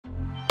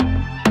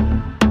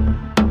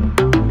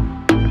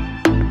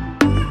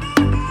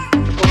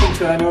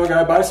to I Know a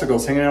Guy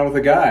Bicycles, hanging out with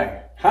a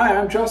guy. Hi,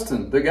 I'm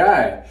Justin, the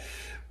guy.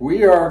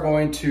 We are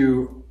going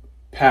to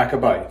pack a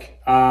bike.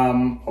 A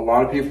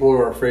lot of people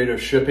are afraid of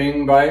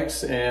shipping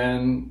bikes,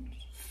 and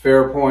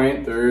fair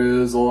point, there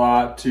is a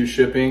lot to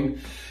shipping,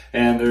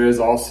 and there is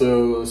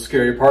also a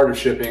scary part of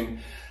shipping.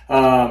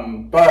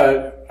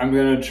 But I'm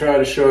going to try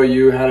to show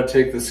you how to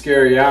take the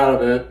scary out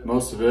of it,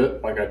 most of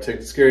it, like I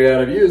take the scary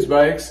out of used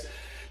bikes,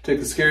 take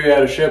the scary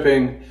out of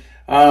shipping.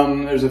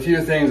 There's a few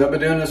things. I've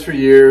been doing this for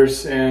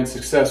years and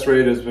success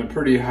rate has been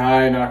pretty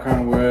high, knock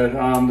on wood.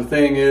 The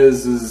thing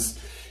is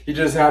you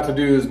just have to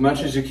do as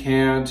much as you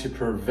can to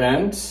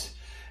prevent,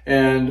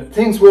 and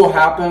things will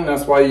happen.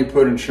 That's why you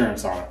put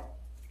insurance on it,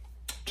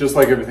 just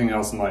like everything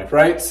else in life,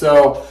 right?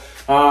 So,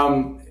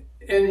 and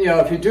you know,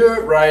 if you do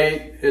it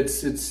right,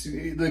 it's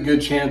the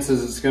good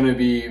chances it's going to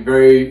be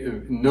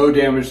no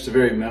damage to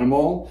very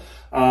minimal.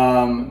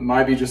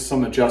 Might be just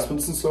some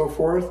adjustments and so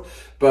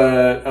forth,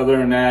 but other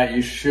than that,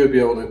 you should be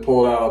able to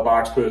pull it out of the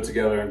box, put it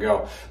together, and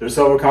go. There's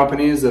several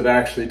companies that have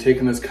actually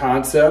taken this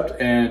concept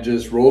and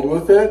just rolled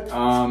with it.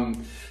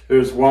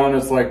 There's one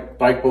that's like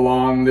Bike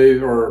Belong, I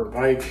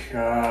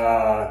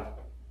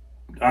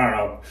don't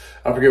know.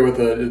 I forget what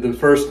the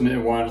first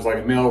one is,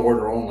 like mail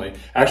order only.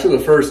 Actually,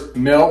 the first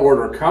mail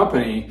order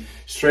company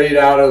straight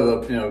out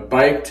of the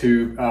bike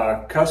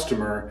to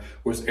customer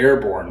was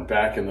Airborne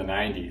back in the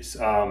 90s.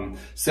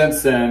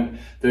 Since then,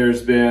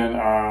 there's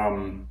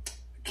been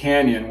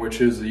Canyon,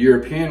 which is a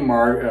European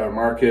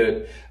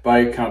market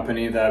bike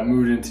company that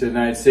moved into the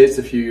United States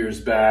a few years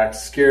back,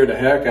 scared the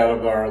heck out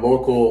of our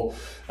local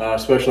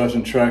Specialized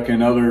in Truck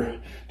and other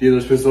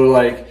dealers, because they're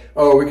like,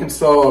 oh, we can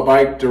sell a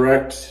bike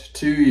direct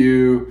to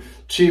you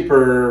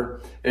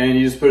cheaper, and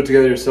you just put it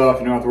together yourself.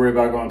 You don't have to worry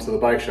about going to the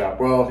bike shop.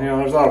 Well,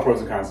 there's a lot of pros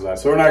and cons to that,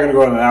 so we're not going to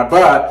go into that.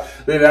 But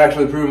they've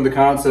actually proven the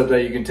concept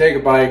that you can take a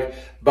bike,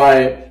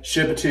 buy it,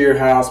 ship it to your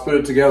house, put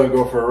it together, and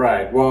go for a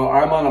ride. Well,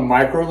 I'm on a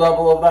micro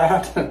level of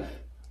that.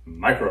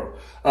 Micro.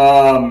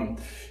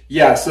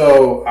 Yeah,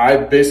 so I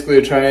basically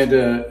are trying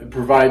to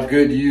provide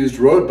good used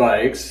road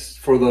bikes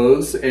for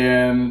those,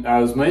 and I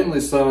was mainly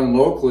selling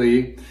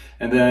locally.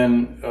 And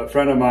then a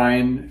friend of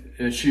mine,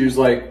 she was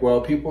like,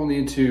 well, people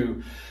need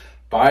to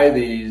buy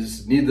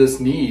these,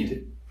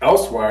 need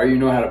elsewhere. You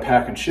know how to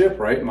pack and ship,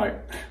 right? I'm like,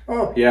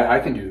 oh yeah, I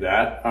can do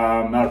that.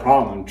 Not a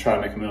problem. I'm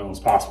trying to make it minimal as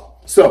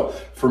possible. So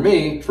for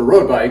me, for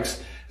road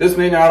bikes, this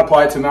may not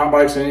apply to mountain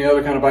bikes or any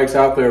other kind of bikes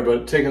out there,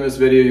 but taking this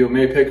video, you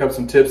may pick up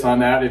some tips on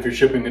that if you're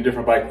shipping a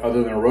different bike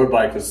other than a road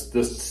bike,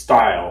 this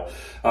style.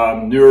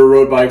 Newer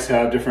road bikes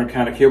have different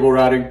kind of cable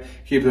routing.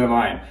 Keep that in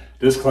mind.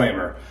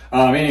 Disclaimer.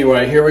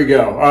 Anyway, here we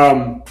go.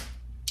 I'm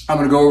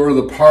going to go over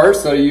the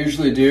parts that I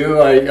usually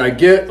do. I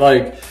get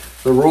like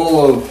the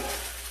roll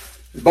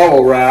of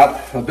bubble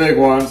wrap, a big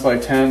one. It's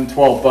like 10,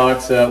 12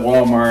 bucks at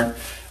Walmart.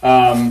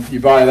 You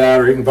buy that,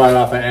 or you can buy it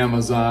off of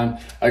Amazon.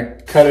 I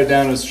cut it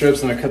down to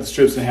strips, and I cut the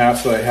strips in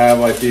half, so I have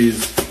like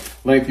these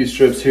lengthy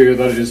strips here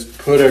that I just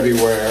put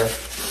everywhere.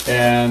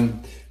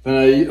 And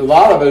then a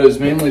lot of it is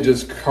mainly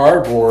just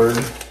cardboard,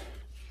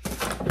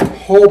 a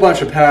whole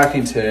bunch of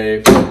packing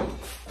tape,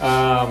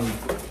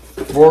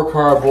 more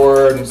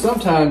cardboard, and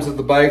sometimes at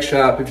the bike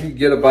shop, if you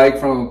get a bike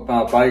from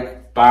a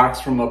bike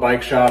box from a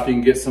bike shop, you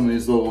can get some of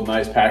these little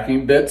nice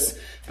packing bits,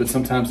 but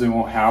sometimes they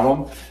won't have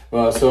them.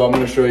 So I'm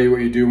going to show you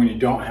what you do when you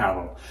don't have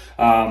them.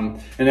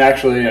 And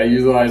actually, I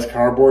utilize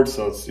cardboard,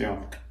 so it's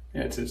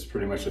it's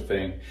pretty much a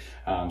thing.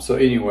 So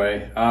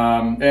anyway,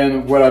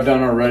 and what I've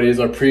done already is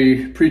I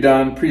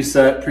pre-done,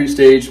 preset,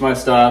 pre-staged my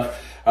stuff.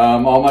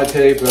 All my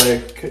tape,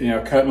 I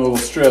cut in little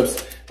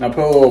strips. And I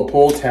put a little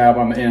pull tab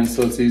on the end,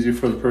 so it's easier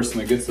for the person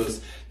that gets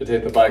this to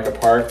take the bike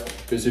apart.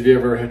 Because if you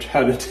ever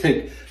try to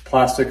take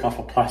plastic off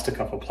of plastic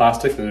off of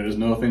plastic, and there's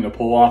nothing to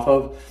pull off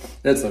of,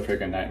 it's a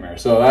freaking nightmare.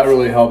 So that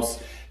really helps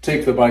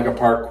take the bike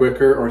apart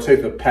quicker, or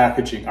take the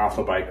packaging off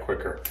the bike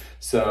quicker.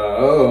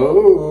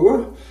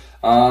 So,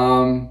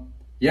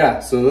 yeah,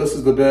 so this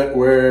is the bit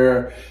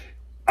where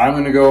I'm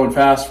going to go and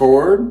fast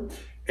forward,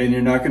 and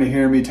you're not going to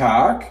hear me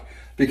talk,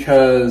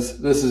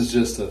 because this is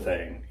just a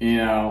thing.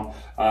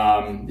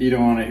 You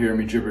don't want to hear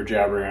me jibber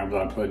jabbering as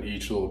I'm putting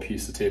each little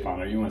piece of tape on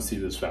there. You want to see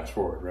this fast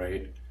forward,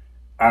 right?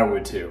 I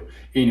would too.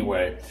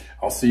 Anyway,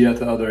 I'll see you at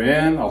the other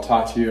end. I'll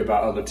talk to you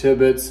about other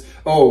tidbits.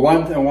 Oh,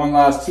 one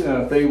last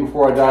thing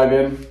before I dive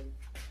in.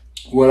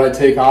 What I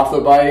take off the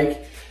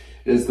bike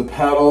is the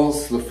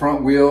pedals, the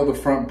front wheel, the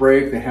front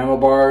brake, the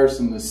handlebars,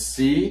 and the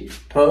seat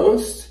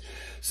post.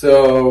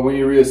 So when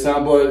you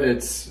reassemble it,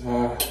 it's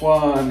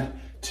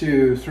 1,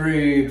 2,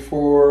 3,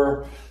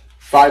 4,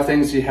 5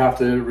 things you have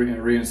to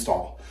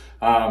reinstall,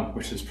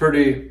 which is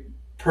pretty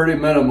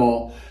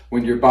minimal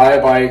when you buy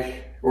a bike,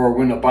 or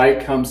when a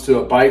bike comes to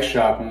a bike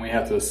shop and we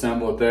have to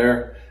assemble it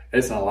there.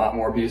 It's a lot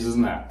more pieces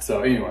than that.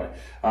 So anyway,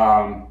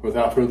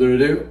 without further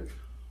ado,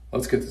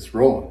 let's get this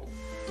rolling.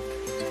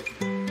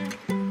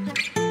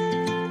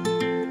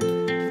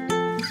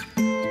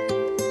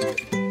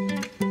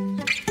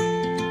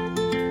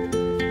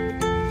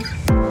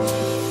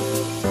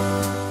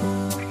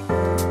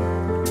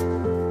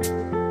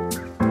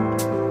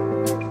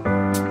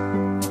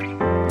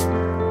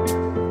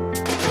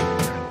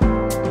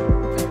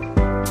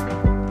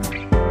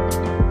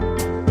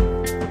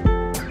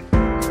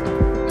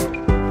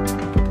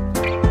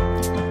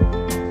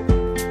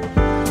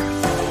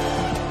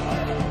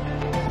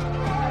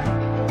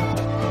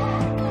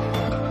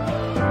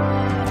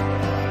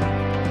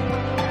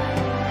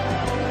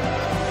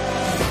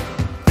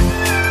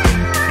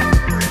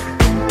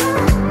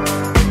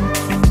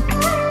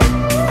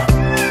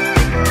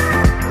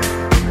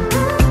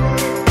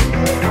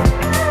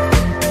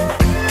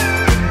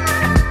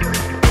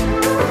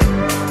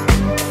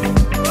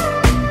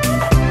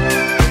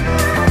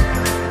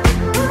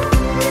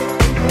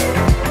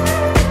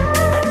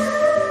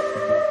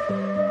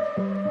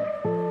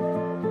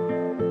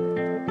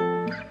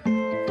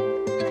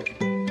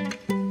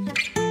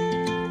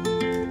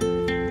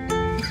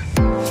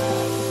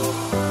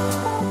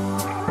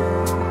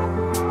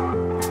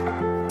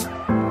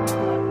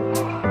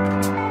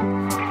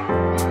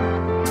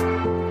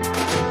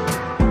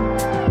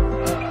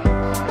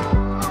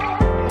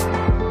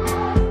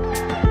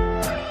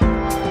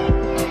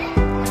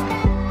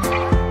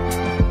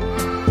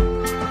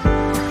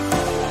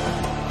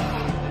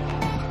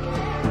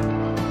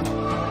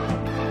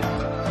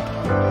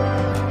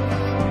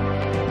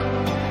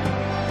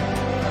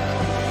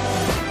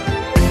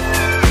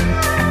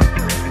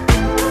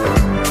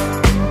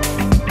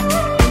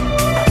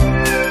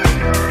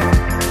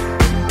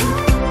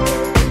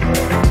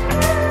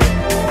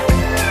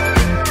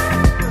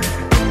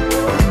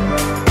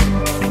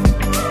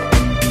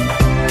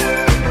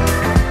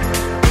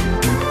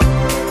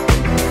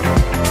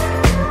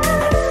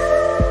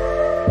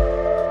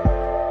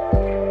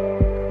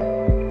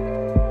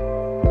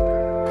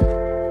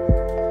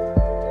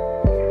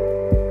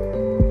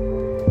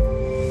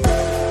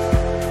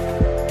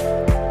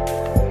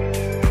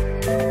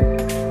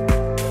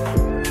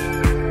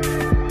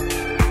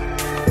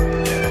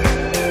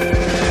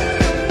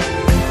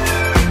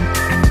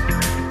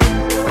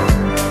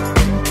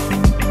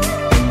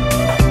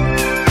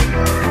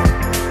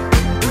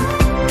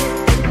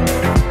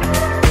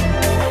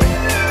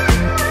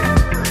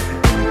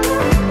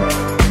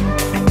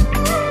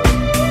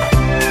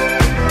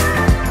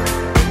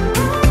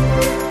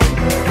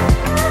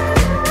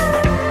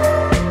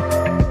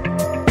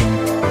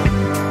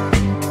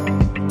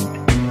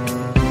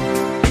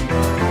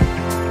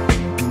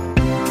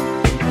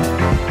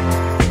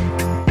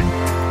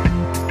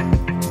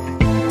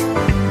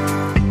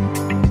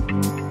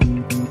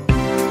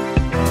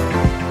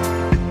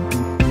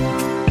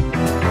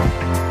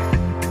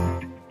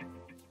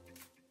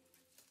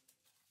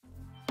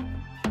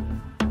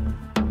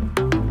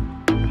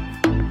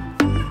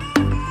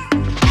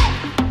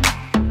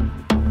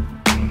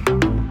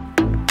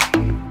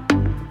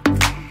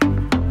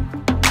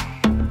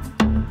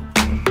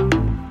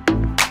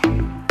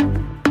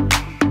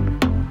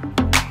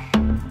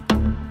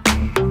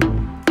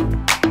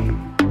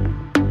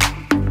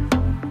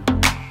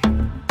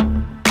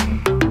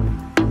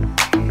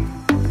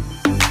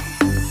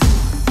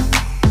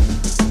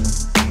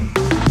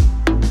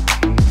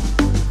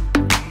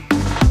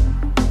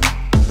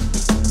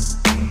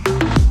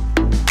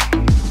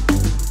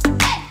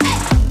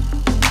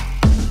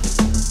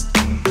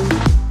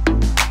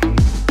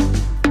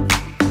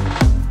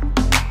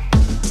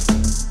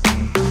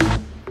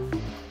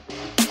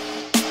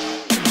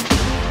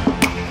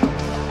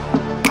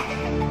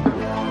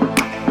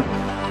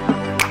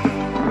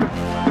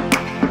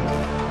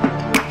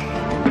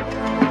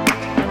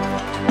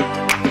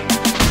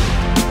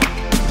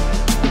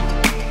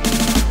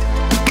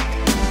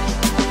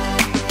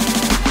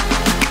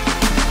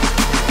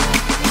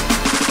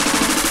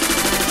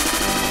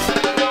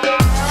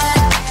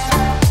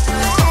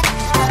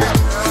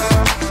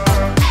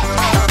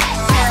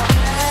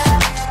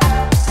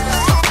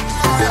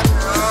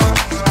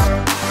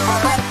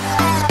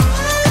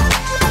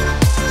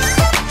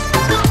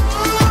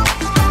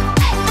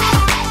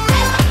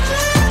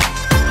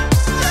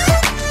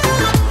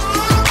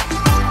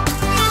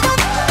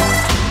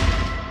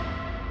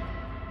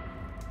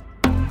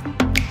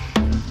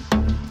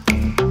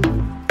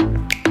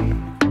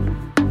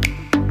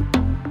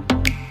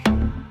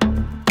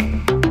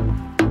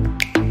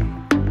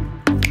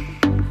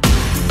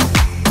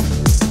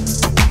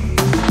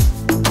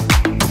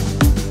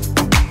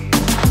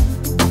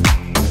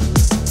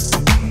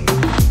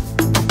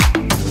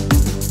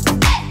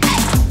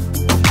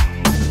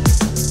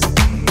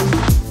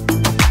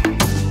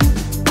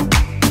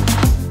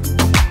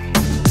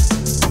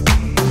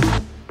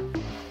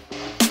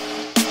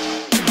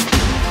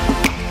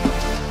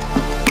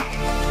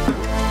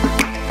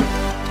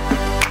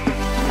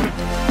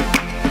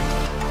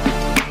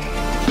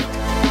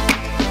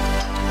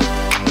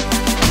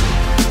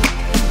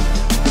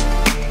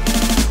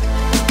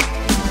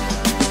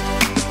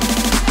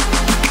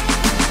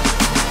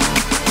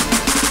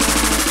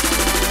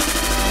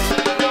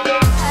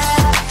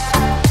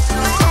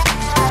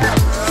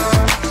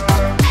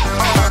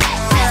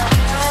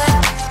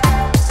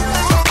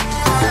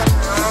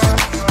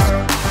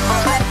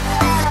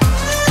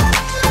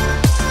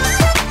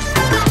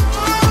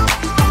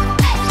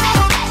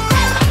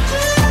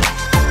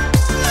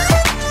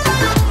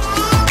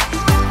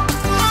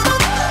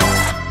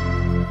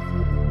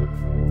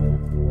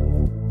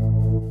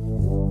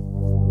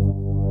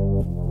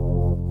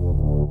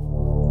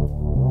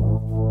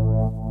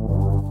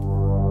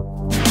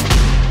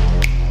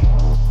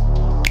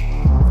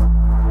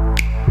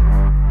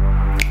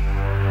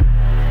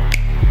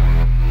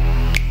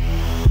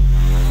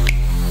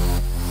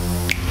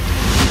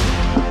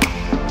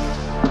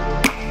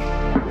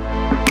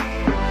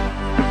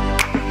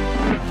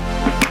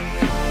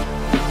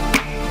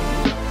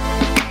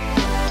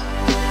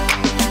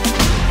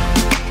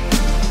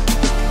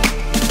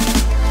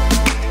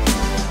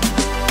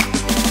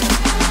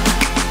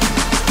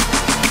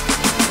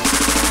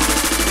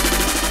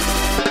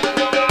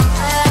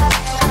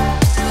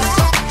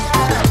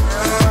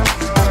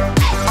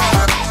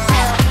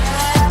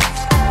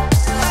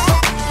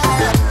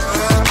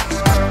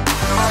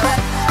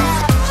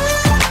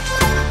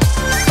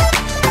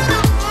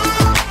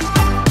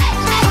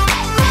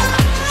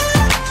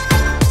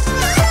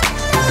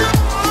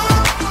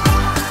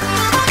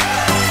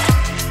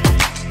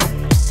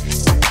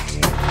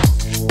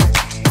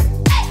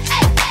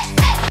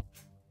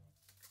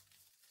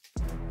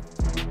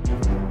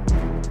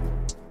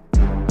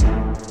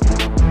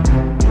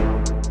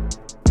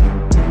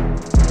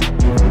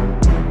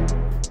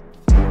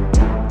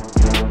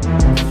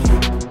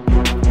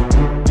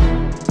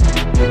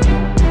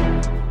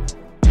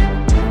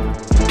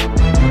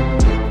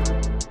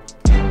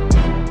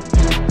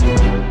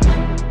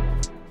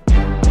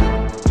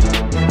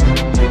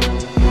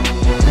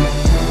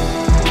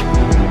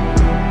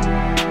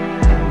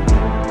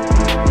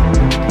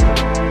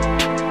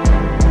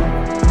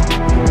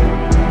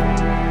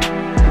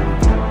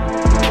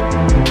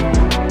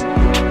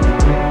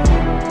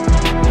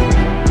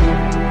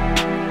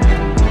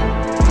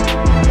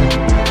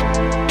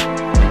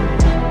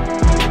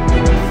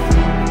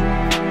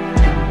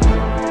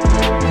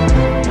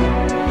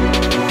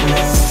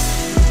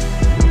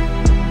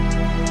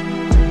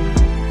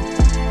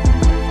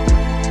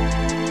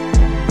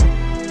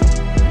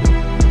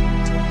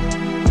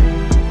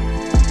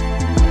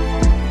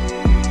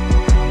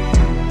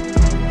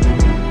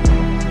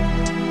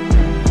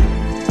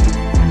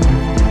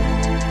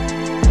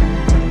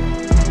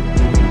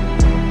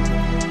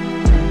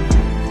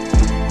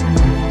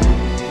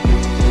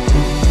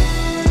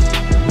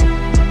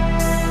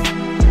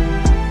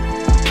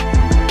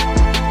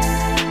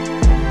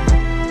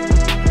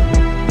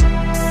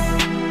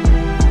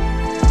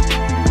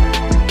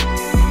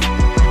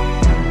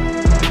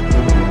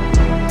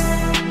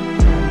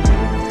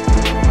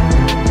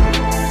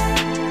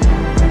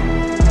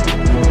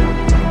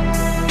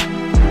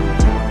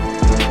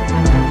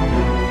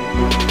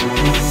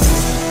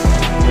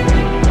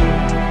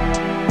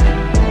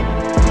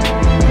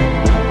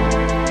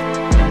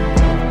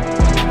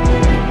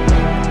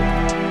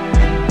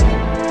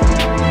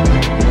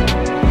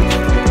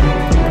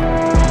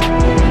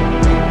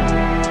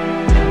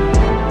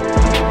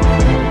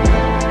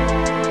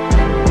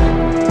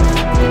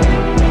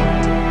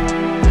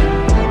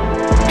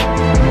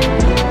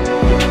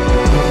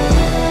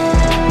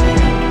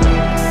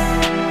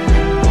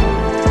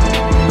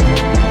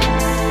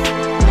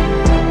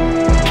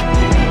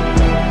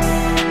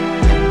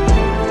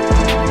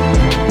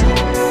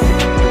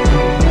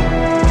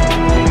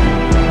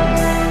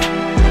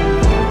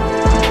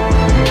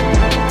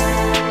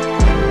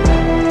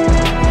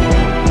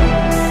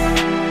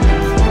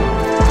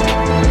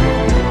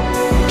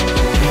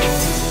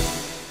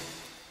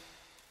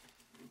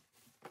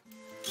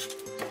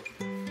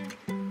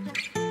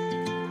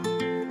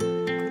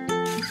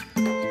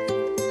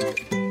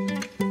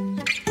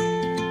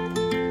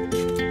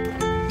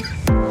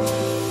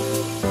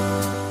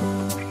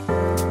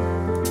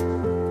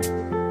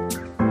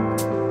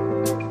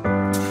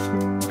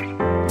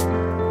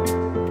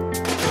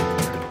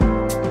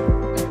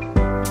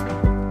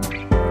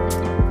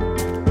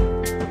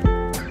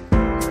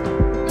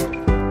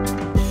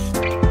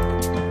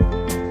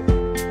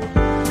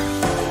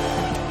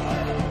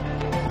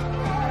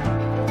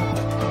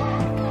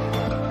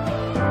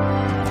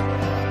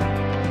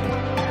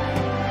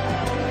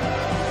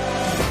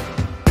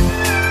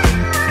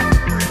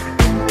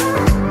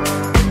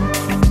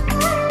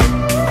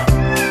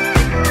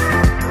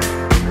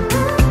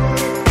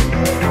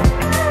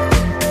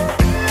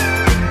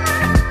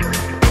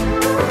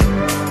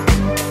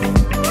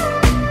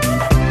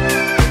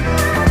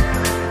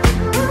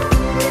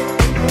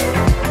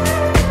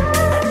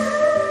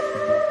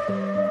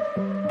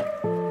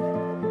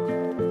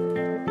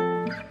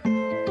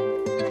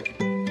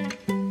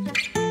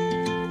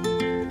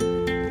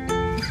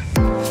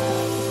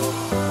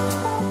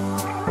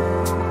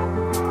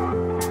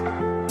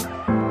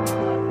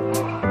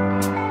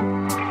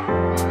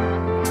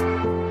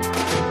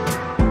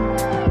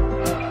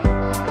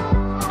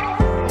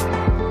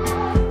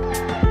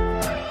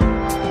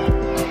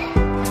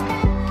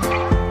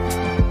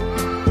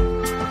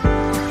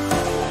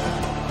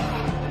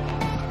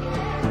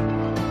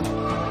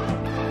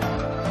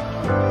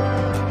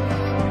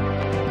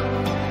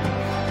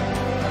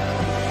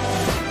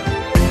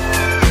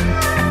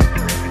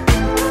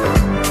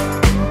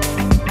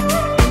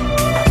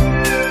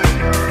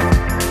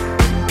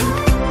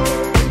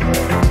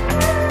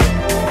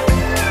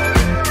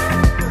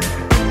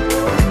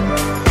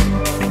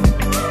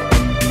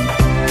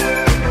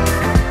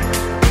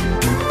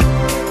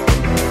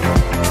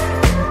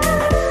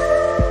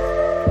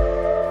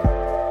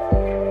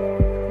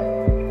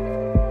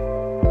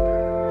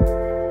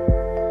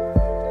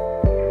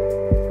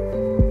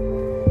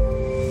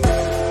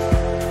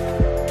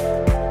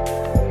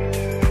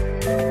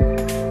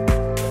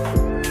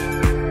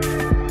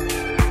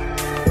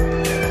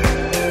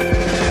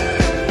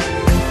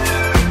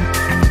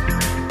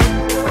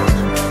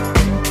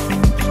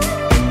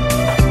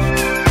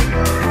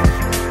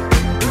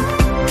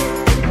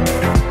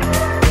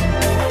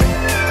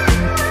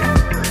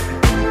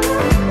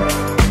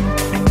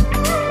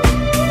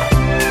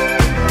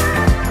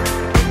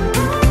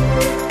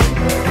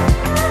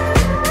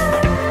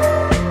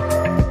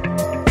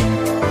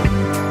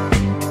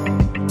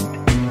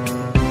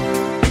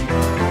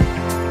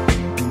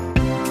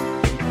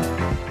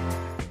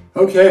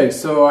 Okay,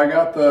 so I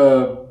got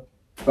the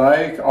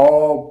bike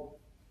all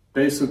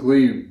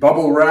basically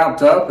bubble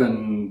wrapped up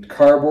in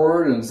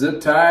cardboard and zip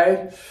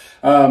tied.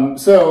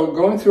 So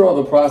going through all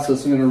the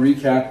process, I'm going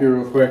to recap here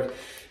real quick,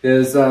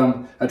 is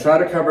I try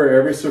to cover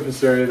every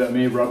surface area that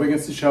may rub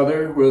against each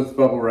other with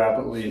bubble wrap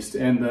at least.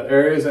 And the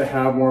areas that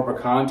have more of a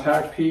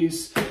contact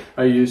piece,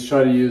 I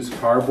try to use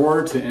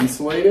cardboard to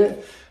insulate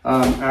it,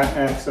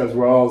 as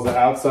well as the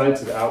outside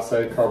to the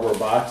outside cardboard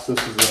box.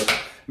 This is a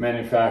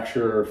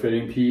manufacturer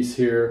fitting piece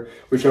here,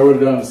 which I would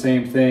have done the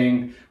same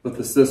thing with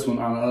this one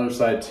on the other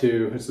side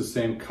too. It's the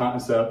same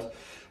concept.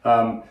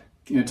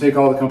 Take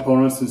all the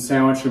components and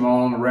sandwich them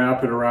all and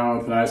wrap it around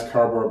with a nice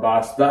cardboard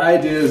box. The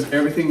idea is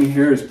everything in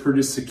here is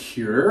pretty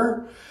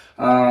secure,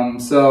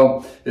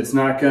 so it's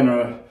not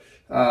gonna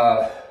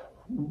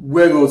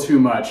wiggle too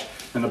much.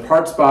 And the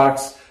parts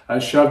box, I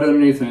shoved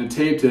underneath and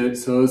taped it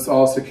so it's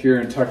all secure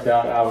and tucked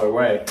out of the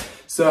way.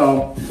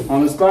 So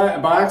on this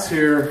box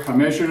here, I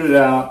measured it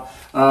out.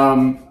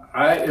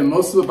 And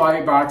most of the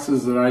bike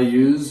boxes that I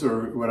use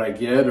or what I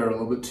get are a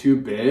little bit too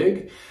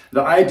big.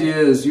 The idea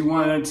is you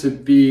want it to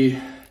be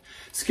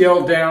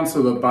scaled down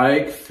so the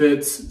bike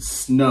fits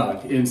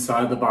snug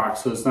inside the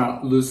box so it's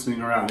not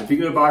loosening around. If you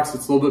get a box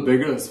that's a little bit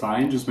bigger, that's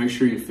fine. Just make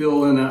sure you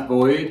fill in that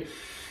void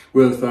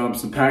with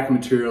some packing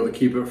material to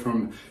keep it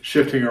from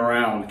shifting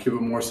around, keep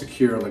it more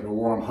secure, like a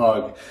warm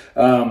hug.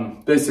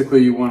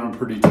 Basically, you want them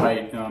pretty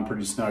tight,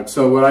 pretty snug.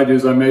 So what I do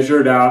is I measure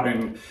it out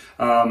and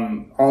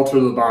alter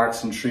the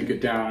box and shrink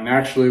it down. And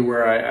actually,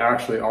 where I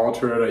actually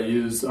alter it, I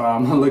use a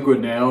liquid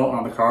nail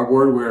on the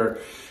cardboard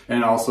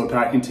and also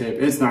packing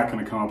tape. It's not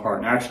going to come apart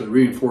and actually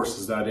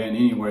reinforces that in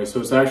anyway. So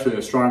it's actually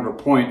a stronger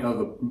point of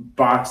the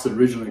box that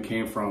originally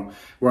came from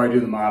where I do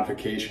the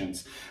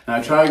modifications. And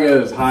I try to get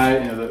it as high,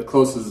 as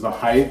close as the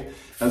height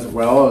as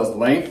well as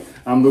length.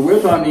 The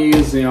width on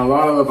these, a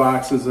lot of the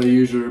boxes I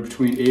use are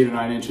between 8 and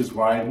 9 inches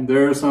wide.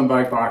 There are some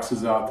bike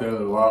boxes out there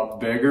that are a lot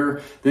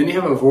bigger. Then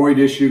you have a void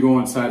issue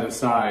going side to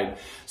side.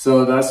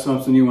 So that's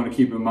something you want to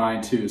keep in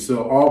mind too.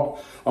 So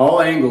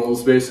all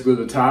angles, basically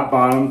the top,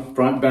 bottom,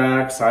 front,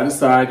 back, side to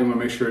side, you want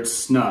to make sure it's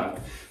snug.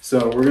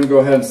 So we're going to go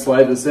ahead and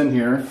slide this in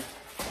here.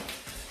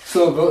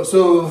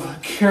 So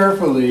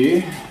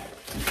carefully,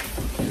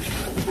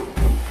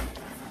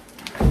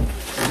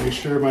 make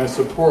sure my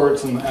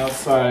supports on the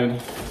outside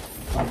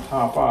don't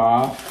pop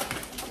off.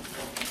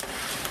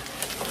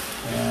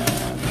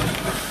 And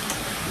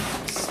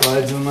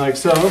slides in like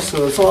so.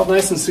 So it's all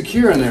nice and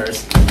secure in there.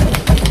 It's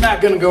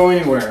not going to go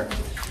anywhere.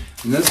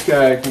 And this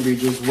guy can be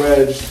just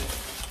wedged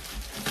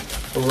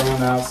around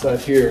the outside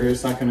here.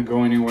 It's not going to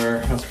go anywhere.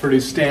 That's pretty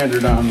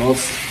standard on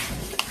most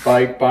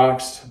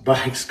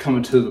bikes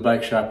coming to the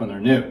bike shop when they're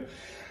new.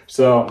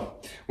 So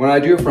when I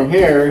do from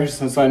here,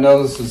 since I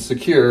know this is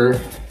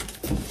secure,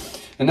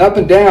 and up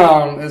and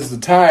down is the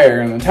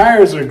tire, and the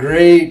tires are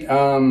great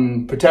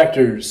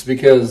protectors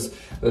because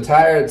the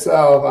tire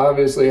itself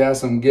obviously has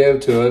some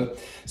give to it.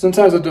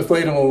 Sometimes I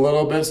deflate them a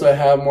little bit so I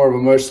have more of a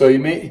mush. So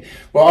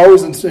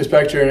always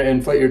inspect and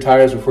inflate your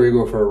tires before you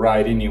go for a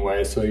ride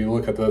anyway. So you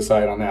look at the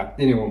side on that.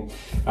 Anyway,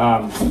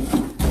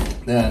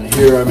 then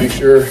here I make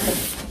sure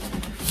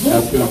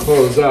that's going to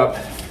close up.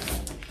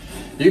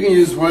 You can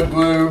use wood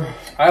glue.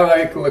 I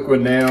like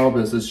liquid nail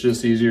because it's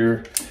just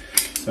easier.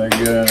 So I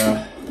can get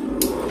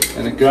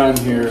in a gun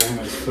here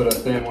and just put a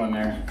thin one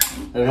there.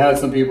 I've had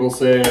some people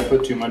say I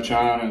put too much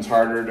on and it's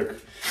harder to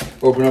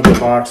open up the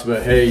box,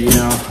 but hey, you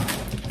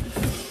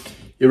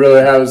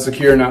really have it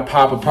secure, not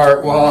pop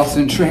apart while it's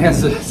in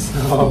transit.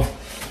 So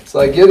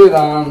I get it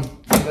on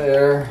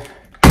there.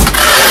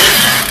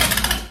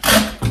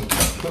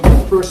 Put my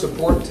first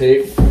support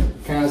tape,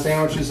 kind of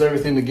sandwiches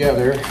everything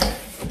together,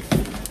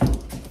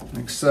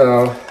 like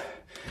so.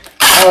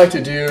 I like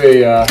to do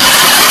a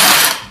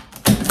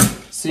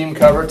seam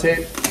cover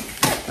tape.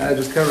 That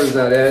just covers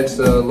that edge,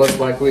 so less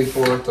likely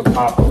for it to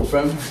pop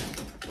open.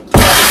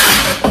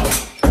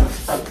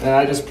 And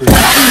I just proceed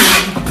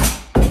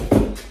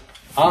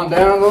on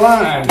down the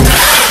line.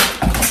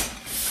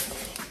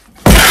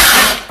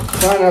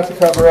 Try not to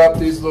cover up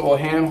these little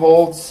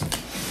handholds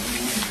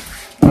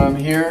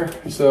here,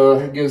 so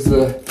it gives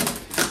the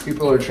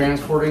people who are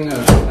transporting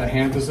a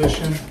hand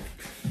position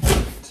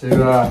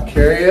to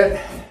carry it,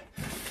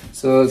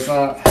 so it's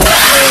not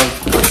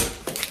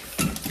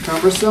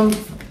cumbersome.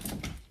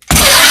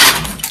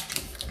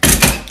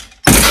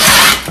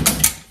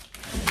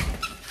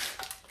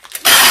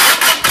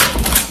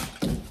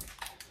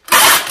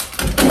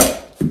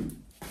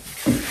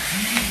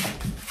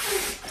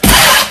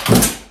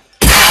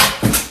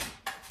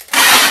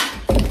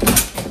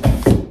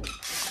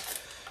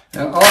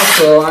 And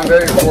also, I'm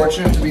very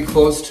fortunate to be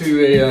close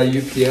to a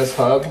UPS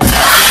hub.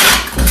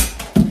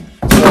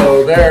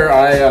 So there,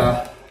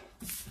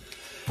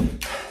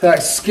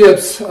 that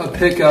skips a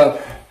pickup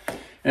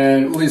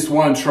and at least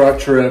one truck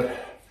trip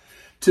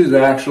to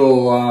the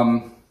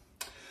actual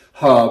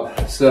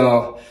hub.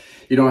 So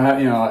you don't have,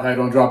 I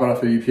don't drop it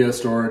off at the UPS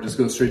store, it just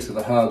goes straight to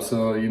the hub.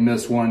 So you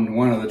miss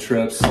one of the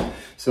trips.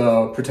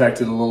 So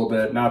protect it a little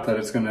bit. Not that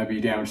it's going to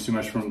be damaged too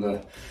much from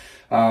the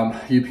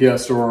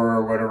UPS store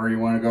or whatever you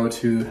want to go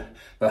to.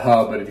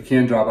 hub, but if you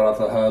can drop it off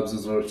the hubs,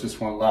 it's just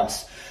one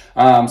less.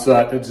 So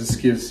that it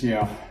just gives, you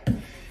know,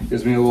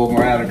 gives me a little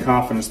more added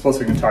confidence.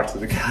 Plus I can talk to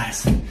the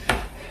guys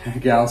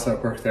and gals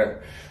that work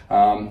there.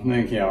 I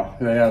think, you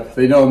know,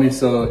 they know me,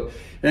 so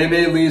they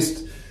may at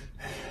least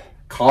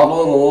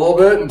coddle it a little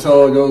bit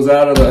until it goes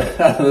out of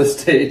the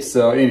stage.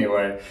 So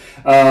anyway,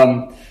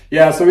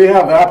 yeah, so we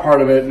have that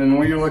part of it. And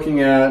when you're looking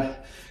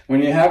at,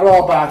 when you have it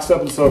all boxed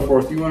up and so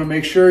forth, you want to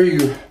make sure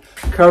you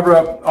cover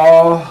up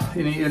all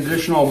any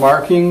additional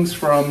markings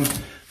from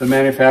the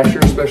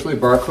manufacturer, especially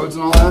barcodes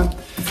and all that.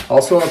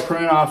 Also, I'll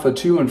print off a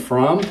to and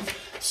from,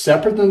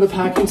 separate than the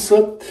packing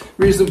slip.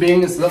 Reason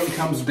being is nothing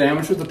comes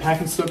damaged with the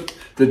packing slip.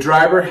 The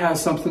driver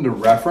has something to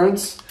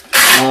reference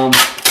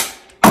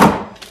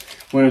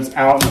when it's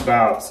out and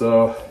about.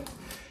 So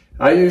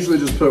I usually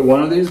just put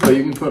one of these, but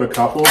you can put a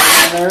couple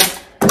in there.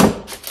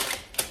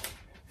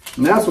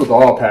 And that's with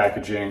all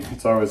packaging.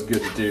 It's always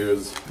good to do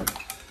is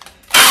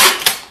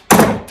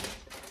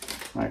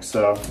like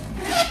so.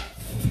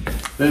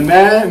 Then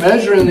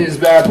measuring these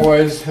bad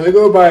boys,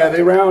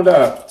 they round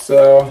up.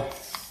 So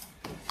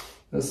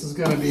this is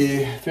gonna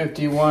be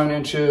 51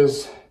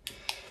 inches. It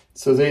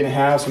says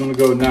 8.5, so I'm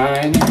gonna go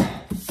 9.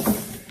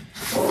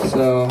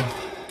 So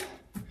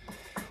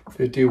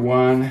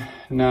 51,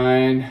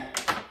 9,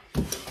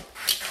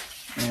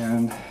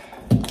 and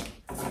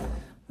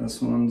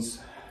this one's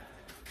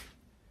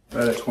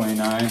right at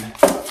 29.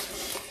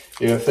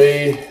 If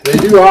they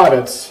do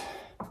audits,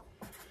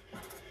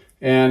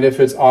 and if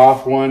it's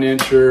off 1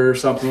 inch or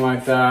something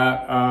like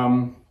that,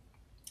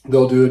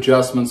 they'll do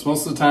adjustments.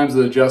 Most of the times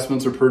the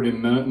adjustments are pretty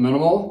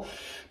minimal,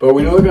 but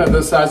when you're looking at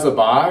this size of the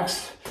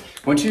box,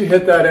 once you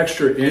hit that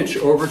extra inch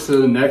over to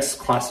the next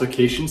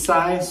classification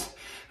size,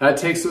 that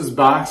takes this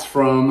box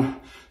from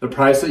the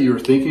price that you were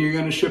thinking you're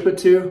going to ship it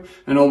to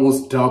and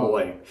almost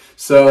doubling.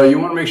 So you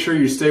want to make sure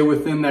you stay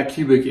within that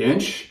cubic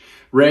inch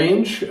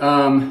range.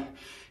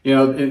 You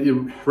know,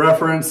 you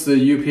reference the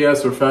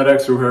UPS or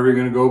FedEx or whoever you're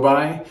going to go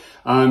by.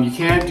 You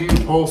can't do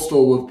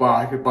postal with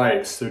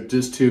bikes. They're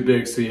just too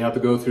big. So you have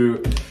to go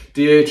through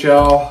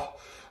DHL,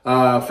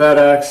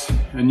 FedEx,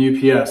 and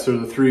UPS. They're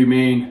the three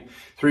main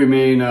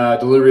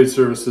delivery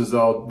services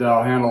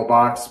that'll handle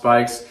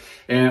bikes.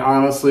 And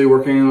honestly,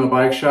 working in the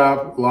bike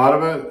shop, a lot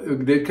of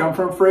it did come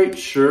from freight,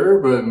 sure,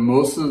 but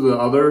most of the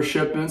other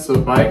shipments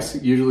of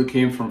bikes usually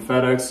came from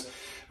FedEx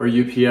or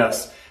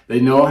UPS.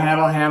 They know how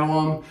to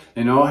handle them.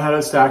 They know how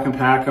to stack and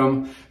pack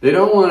them. They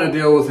don't want to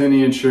deal with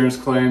any insurance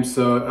claims.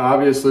 So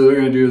obviously they're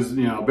going to do is,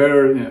 you know,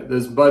 better, you know,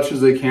 as much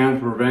as they can to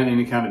prevent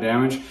any kind of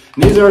damage.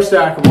 And these are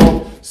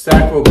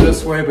stackable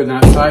this way, but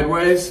not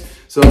sideways.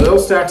 So they'll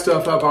stack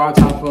stuff up on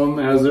top of them,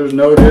 as there's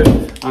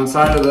noted on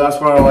side of it.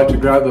 That's why I like to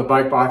grab the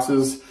bike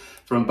boxes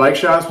from bike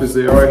shops, because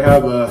they already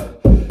have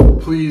the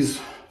please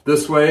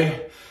this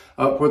way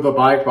up with the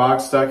bike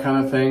box, that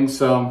kind of thing.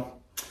 So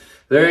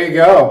there you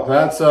go.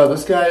 That's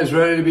this guy is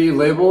ready to be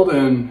labeled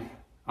and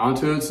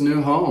onto its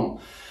new home.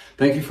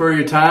 Thank you for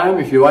your time.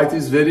 If you like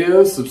these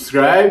videos,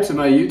 subscribe to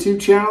my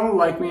YouTube channel,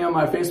 like me on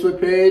my Facebook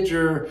page,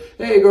 or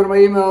hey, go to my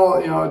email,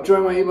 you know,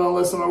 join my email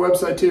list on my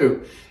website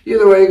too.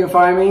 Either way, you can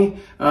find me.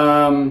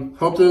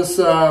 Hope this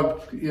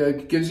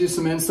gives you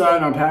some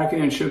insight on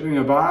packing and shipping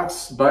a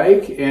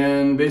bike,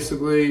 and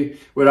basically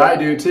what I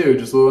do too,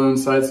 just little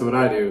insights of what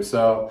I do.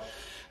 So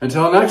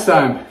until next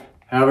time,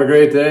 have a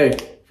great day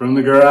from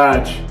the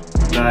garage.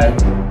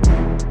 Bye.